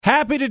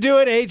Happy to do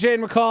it. AJ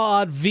and McCall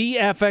on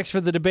VFX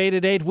for the debate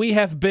at 8. We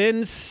have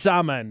been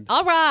summoned.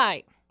 All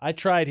right. I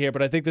tried here,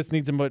 but I think this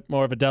needs a bit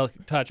more of a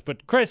delicate touch.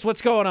 But Chris,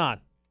 what's going on?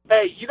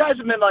 Hey, you guys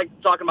have been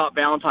talking about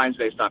Valentine's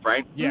Day stuff,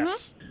 right?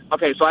 Yes.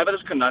 Okay, so I have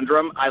this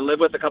conundrum. I live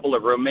with a couple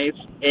of roommates,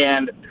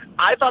 and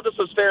I thought this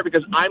was fair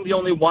because I'm the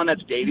only one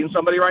that's dating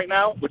somebody right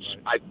now, which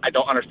I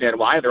don't understand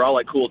why. They're all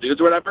cool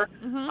dudes or whatever.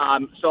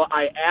 So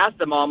I asked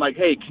them all, I'm like,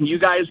 hey, can you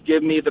guys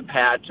give me the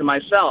pad to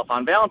myself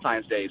on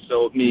Valentine's Day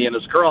so me and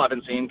this girl I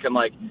haven't seen can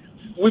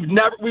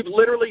we've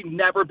literally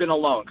never been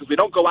alone because we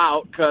don't go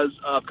out because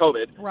of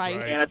COVID. Right.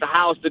 And at the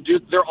house, the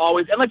dudes, they're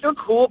always, and they're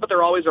cool, but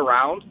they're always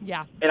around.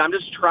 Yeah. And I'm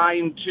just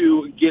trying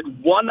to get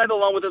one night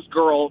alone with this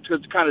girl to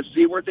kind of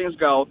see where things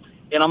go.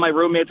 And all my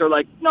roommates are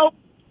like, nope.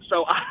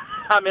 So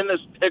I'm in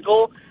this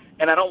pickle,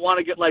 and I don't want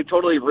to get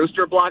totally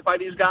rooster blocked by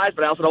these guys,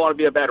 but I also don't want to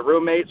be a bad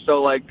roommate.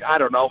 So I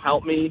don't know,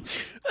 help me.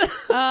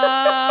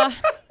 Yeah,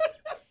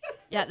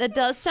 that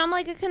does sound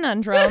like a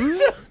conundrum.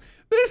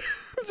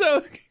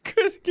 So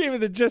Chris gave me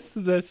the gist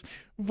of this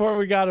before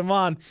we got him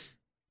on.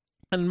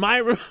 And my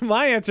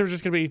answer was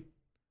just going to be,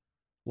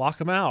 lock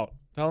him out.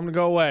 Tell him to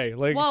go away.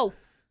 Whoa.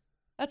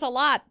 That's a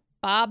lot,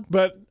 Bob.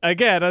 But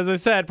again, as I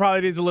said,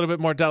 probably needs a little bit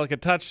more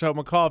delicate touch. So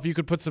McCall, if you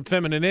could put some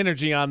feminine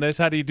energy on this,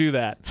 how do you do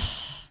that?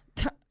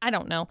 I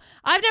don't know.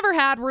 I've never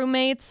had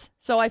roommates,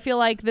 so I feel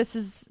like this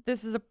is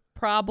a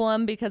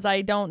problem because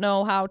I don't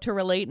know how to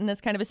relate in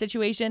this kind of a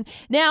situation.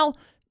 Now,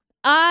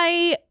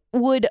 I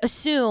would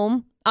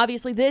assume,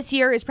 obviously, this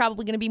year is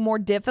probably going to be more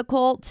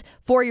difficult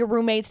for your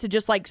roommates to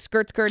just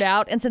skirt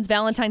out. And since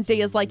Valentine's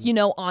Day is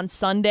on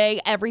Sunday,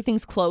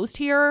 everything's closed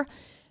here.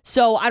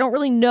 So I don't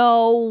really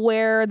know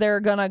where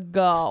they're going to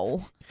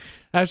go.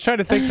 I was trying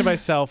to think to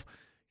myself,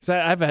 because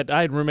I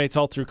had roommates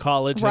all through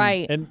college.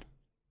 Right. And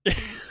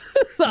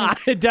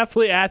I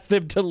definitely asked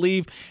them to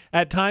leave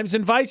at times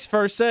and vice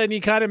versa. And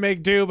you kind of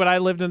make do, but I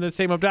lived in the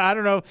same uptown. I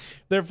don't know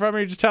if they're from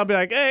here. Just tell me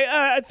hey,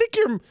 I think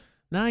you're...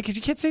 No, because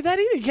you can't say that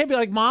either. You can't be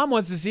like, Mom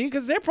wants to see you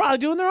because they're probably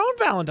doing their own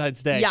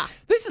Valentine's Day. Yeah.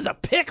 This is a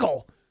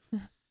pickle.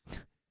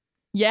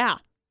 Yeah.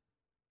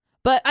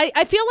 But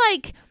I feel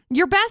like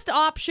your best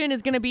option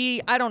is going to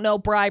be, I don't know,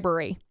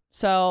 bribery.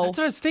 So that's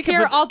what I was thinking.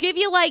 Here, I'll give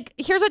you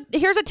here's a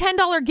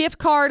 $10 gift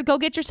card. Go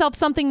get yourself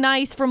something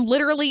nice from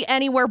literally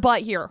anywhere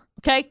but here.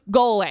 Okay?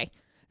 Go away.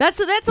 That's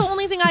the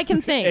only thing I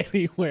can think.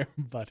 Anywhere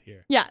but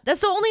here. Yeah,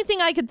 that's the only thing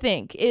I could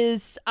think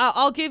is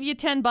I'll give you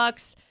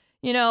 $10,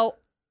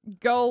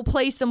 go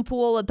play some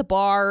pool at the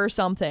bar or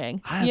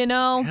something,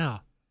 Yeah.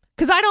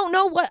 Because I don't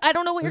know what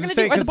you're going to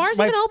do. Are the bars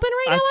even open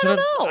right now? I don't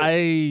know.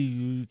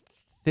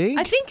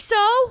 I think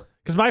so.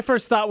 Because my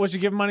first thought was you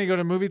give money to go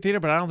to a movie theater,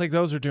 but I don't think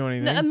those are doing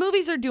anything. No,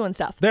 movies are doing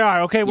stuff. They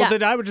are. Okay, well, Yeah.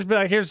 then I would just be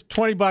like, here's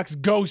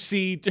 $20, go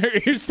see,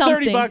 here's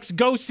Something. $30,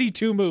 go see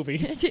 2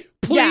 movies. Yeah.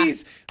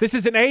 Please, this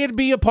is an A and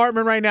B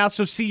apartment right now,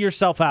 so see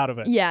yourself out of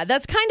it. Yeah,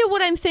 that's kind of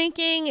what I'm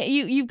thinking.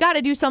 You've got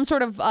to do some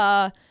sort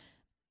of,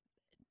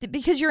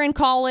 because you're in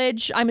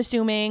college, I'm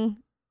assuming.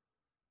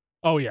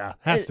 Oh, yeah.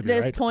 Has to be,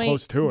 this right? point,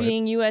 Close to it.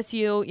 being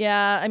USU.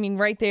 Yeah, I mean,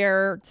 right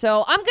there.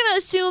 So I'm going to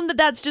assume that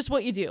that's just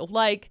what you do.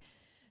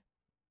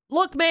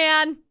 Look,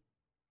 man,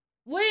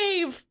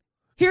 leave.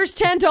 Here's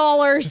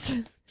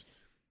 $10.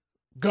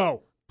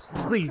 Go.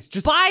 Please.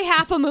 Just buy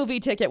half a movie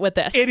ticket with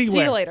this. Anywhere.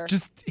 See you later.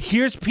 Just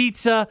here's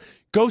pizza.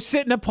 Go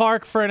sit in a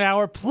park for an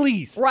hour.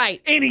 Please.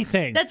 Right.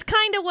 Anything. That's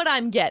kind of what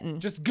I'm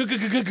getting. Just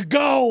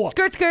go.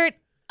 Skirt,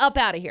 up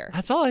out of here.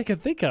 That's all I can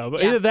think of.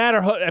 Yeah. Either that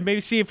or maybe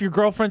see if your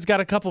girlfriend's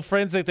got a couple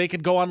friends that they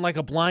could go on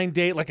a blind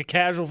date, a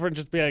casual friend,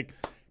 just be like,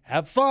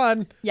 have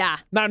fun. Yeah.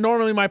 Not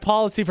normally my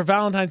policy for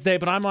Valentine's Day,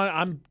 but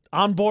I'm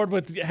on board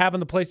with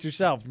having the place to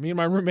yourself. Me and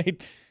my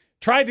roommate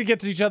tried to get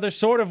to each other,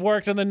 sort of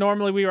worked, and then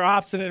normally we were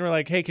obstinate and we're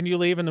like, hey, can you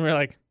leave? And then we're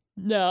like,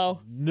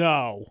 No.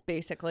 Can't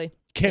Basically.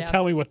 Yeah.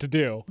 tell me what to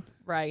do.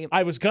 Right.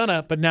 I was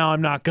gonna, but now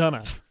I'm not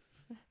gonna.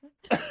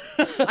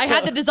 I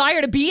had the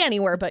desire to be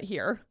anywhere but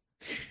here.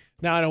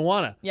 Now I don't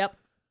wanna. Yep.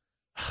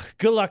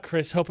 Good luck,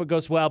 Chris. Hope it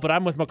goes well. But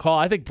I'm with McCall.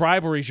 I think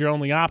bribery is your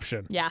only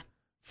option. Yeah.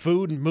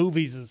 Food and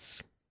movies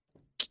is...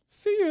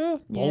 See ya.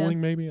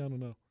 Bowling, maybe? I don't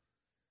know.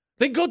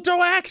 Then go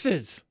throw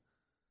axes.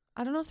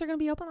 I don't know if they're going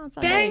to be open on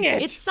Sunday. Dang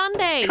it. It's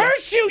Sunday.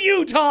 Curse you,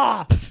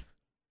 Utah.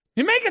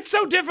 You make it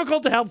so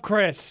difficult to help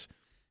Chris.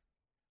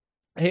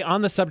 Hey,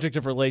 on the subject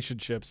of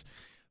relationships,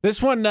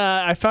 this one,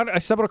 I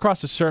stumbled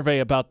across a survey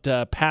about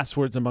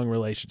passwords among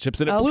relationships,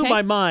 and it blew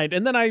my mind.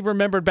 And then I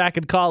remembered back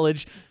in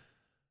college,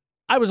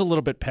 I was a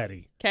little bit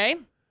petty. Okay.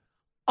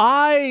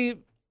 I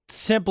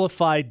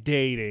simplified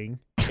dating,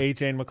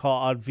 AJ and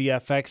McCall on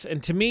VFX,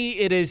 and to me,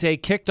 it is a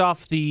bucked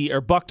off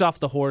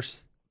the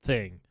horse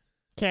thing.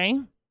 Okay.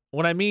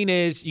 What I mean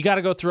is you got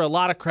to go through a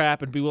lot of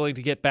crap and be willing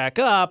to get back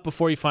up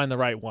before you find the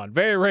right one.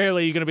 Very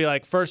rarely you're going to be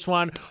like, first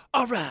one,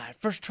 all right,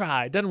 first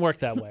try. It doesn't work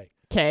that way.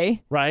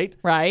 Okay. Right?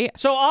 Right.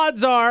 So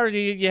odds are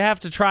you have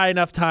to try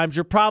enough times.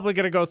 You're probably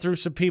going to go through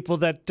some people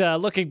that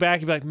looking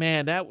back, you'll be like,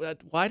 man,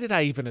 why did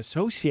I even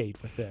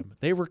associate with them?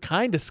 They were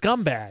kind of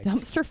scumbags.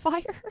 Dumpster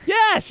fire?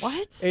 Yes.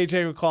 What?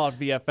 AJ would call it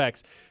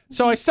VFX.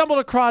 So I stumbled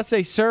across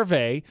a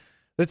survey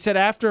that said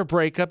after a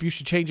breakup, you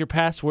should change your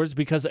passwords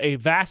because a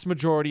vast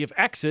majority of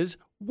exes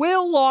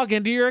will log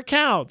into your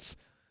accounts.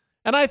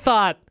 And I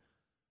thought,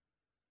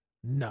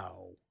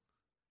 no.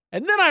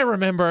 And then I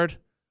remembered,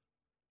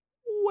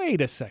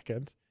 wait a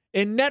second.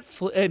 In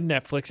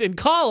Netflix, in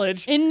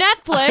college. In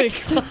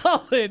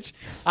Netflix.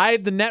 I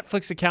had the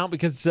Netflix account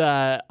because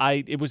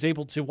I was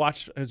able to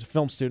watch, as a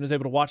film student, I was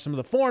able to watch some of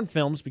the foreign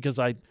films because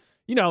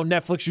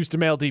Netflix used to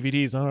mail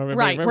DVDs. I don't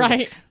remember.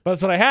 Right. But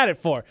that's what I had it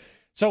for.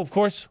 So, of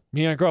course,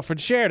 me and my girlfriend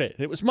shared it.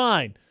 It was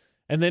mine.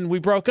 And then we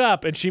broke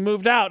up and she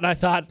moved out and I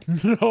thought,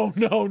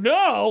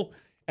 no.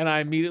 And I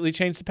immediately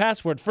changed the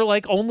password for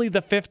only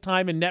the 5th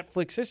time in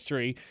Netflix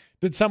history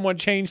did someone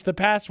change the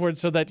password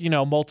so that,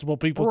 multiple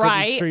people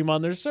couldn't stream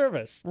on their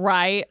service.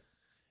 Right.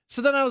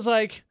 So then I was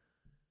like,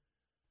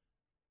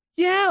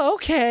 yeah,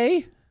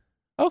 okay.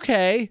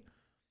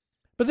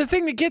 But the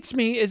thing that gets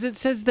me is it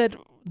says that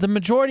the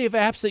majority of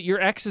apps that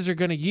your exes are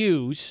going to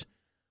use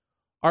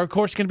are, of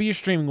course, going to be your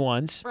streaming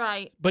ones.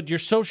 Right. But your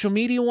social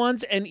media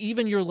ones and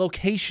even your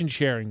location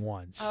sharing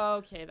ones.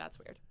 Okay, that's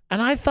weird.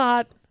 And I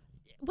thought,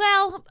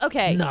 well,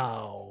 okay.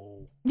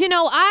 no.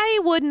 I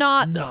would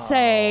not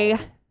say...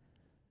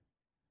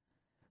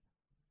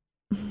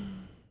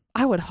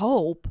 I would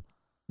hope.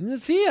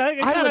 See, I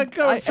kind of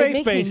go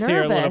faith-based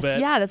here a little bit.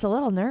 Yeah, that's a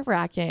little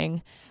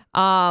nerve-wracking.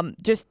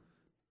 Just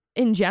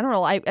in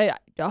general, I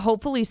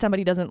hopefully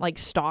somebody doesn't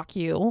stalk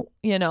you,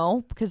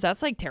 because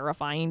that's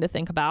terrifying to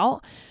think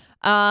about.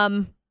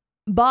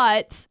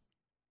 But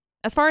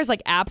as far as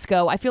apps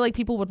go, I feel like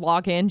people would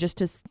log in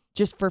just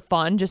for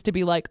fun, just to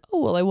be like,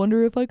 oh well, I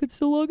wonder if I could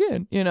still log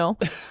in.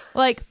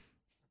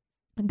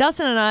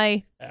 Dustin and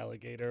I.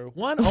 Alligator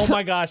one. Oh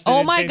my gosh. They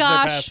didn't change their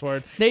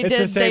password. They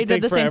did. The same They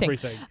did the for same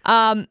everything.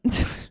 thing.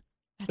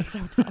 That's so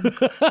dumb.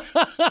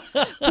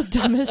 It's the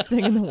dumbest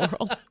thing in the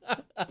world.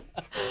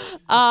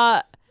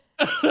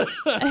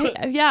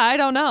 Yeah, I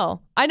don't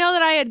know. I know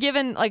that I had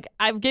given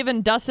I've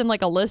given Dustin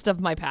a list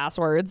of my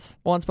passwords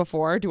once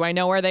before. Do I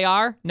know where they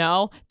are?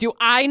 No. Do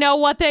I know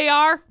what they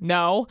are?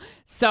 No.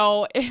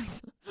 So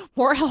it's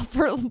more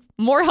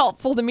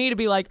helpful to me to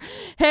be like,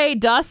 hey,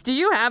 Dust, do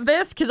you have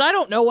this? Because I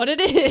don't know what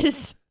it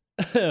is.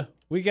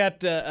 We got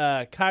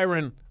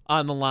Kyron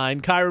on the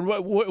line.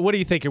 Kyron, what do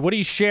you think here? What do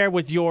you share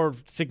with your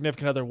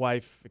significant other,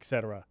 wife,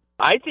 etc.?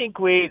 I think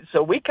we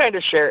kind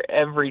of share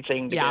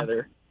everything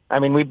together. I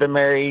mean, we've been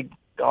married,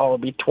 it'll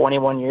be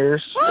 21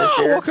 years this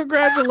year. Well,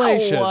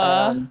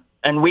 congratulations.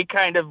 And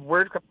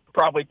we're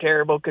probably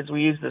terrible because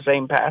we use the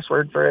same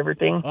password for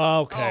everything.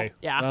 Okay. Oh,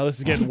 yeah. Well, this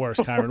is getting worse,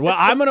 Kyron. Well,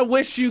 I'm going to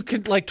wish you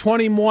could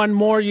 21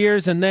 more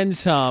years and then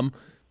some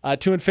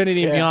to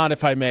infinity and beyond,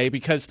 if I may,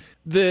 because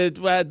that's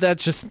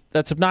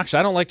obnoxious.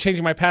 I don't like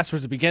changing my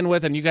passwords to begin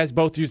with, and you guys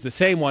both use the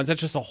same ones.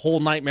 That's just a whole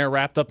nightmare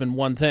wrapped up in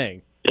one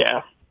thing.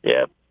 Yeah.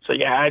 So,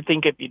 I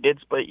think if you did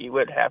split, you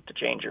would have to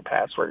change your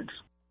passwords.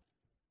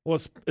 Well,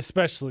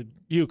 especially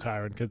you,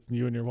 Kyron, because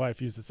you and your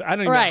wife use this. I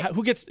don't even know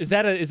who gets. Is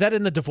that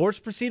in the divorce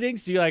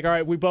proceedings? Do you all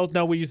right? We both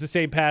know we use the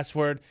same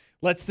password.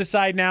 Let's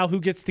decide now who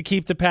gets to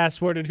keep the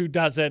password and who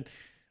doesn't.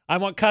 I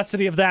want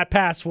custody of that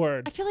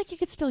password. I feel like you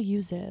could still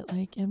use it,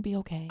 and be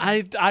okay.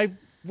 I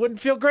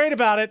wouldn't feel great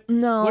about it.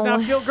 No, would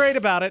not feel great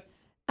about it.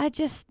 I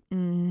just.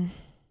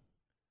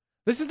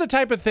 This is the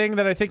type of thing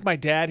that I think my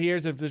dad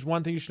hears. If there's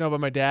one thing you should know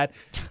about my dad,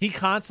 he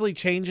constantly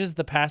changes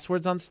the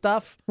passwords on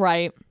stuff.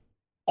 Right.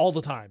 All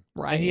the time.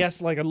 Right. And he has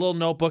a little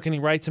notebook and he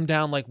writes them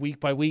down week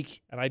by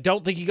week. And I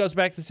don't think he goes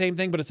back to the same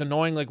thing, but it's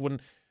annoying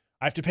when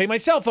I have to pay my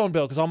cell phone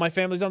bill because all my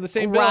family's on the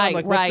same bill. I'm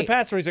like, what's the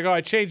password? He's like,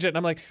 I changed it. And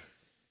I'm like,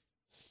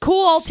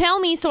 cool, tell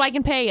me so I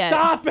can pay it.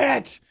 Stop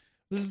it.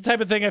 This is the type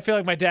of thing I feel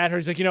like my dad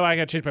heard. He's like, I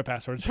got to change my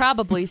passwords.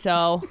 Probably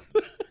so.